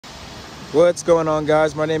What's going on,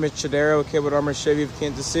 guys? My name is Chidera with Dahmer Chevy of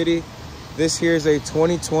Kansas City. This here is a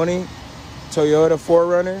 2020 Toyota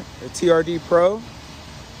 4Runner, a TRD Pro.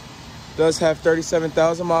 Does have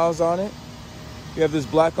 37,000 miles on it. You have this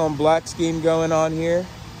black on black scheme going on here.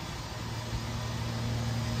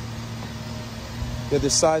 You have the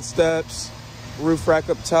side steps, roof rack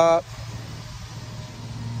up top.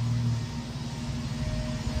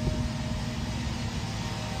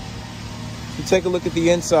 If you take a look at the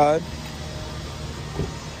inside,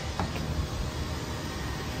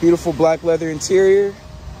 beautiful black leather interior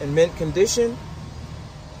in mint condition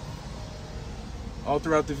all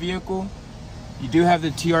throughout the vehicle. You do have the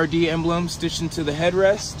TRD emblem stitched into the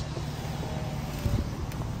headrest.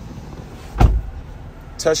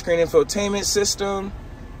 Touchscreen infotainment system,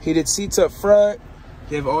 heated seats up front.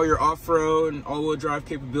 You have all your off-road and all-wheel drive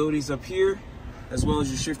capabilities up here, as well as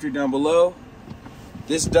your shifter down below.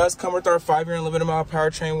 This does come with our 5-year unlimited mile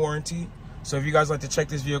powertrain warranty. So if you guys like to check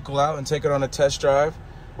this vehicle out and take it on a test drive,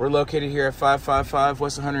 we're located here at 555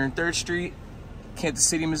 West 103rd Street, Kansas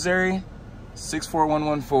City, Missouri,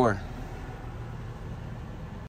 64114.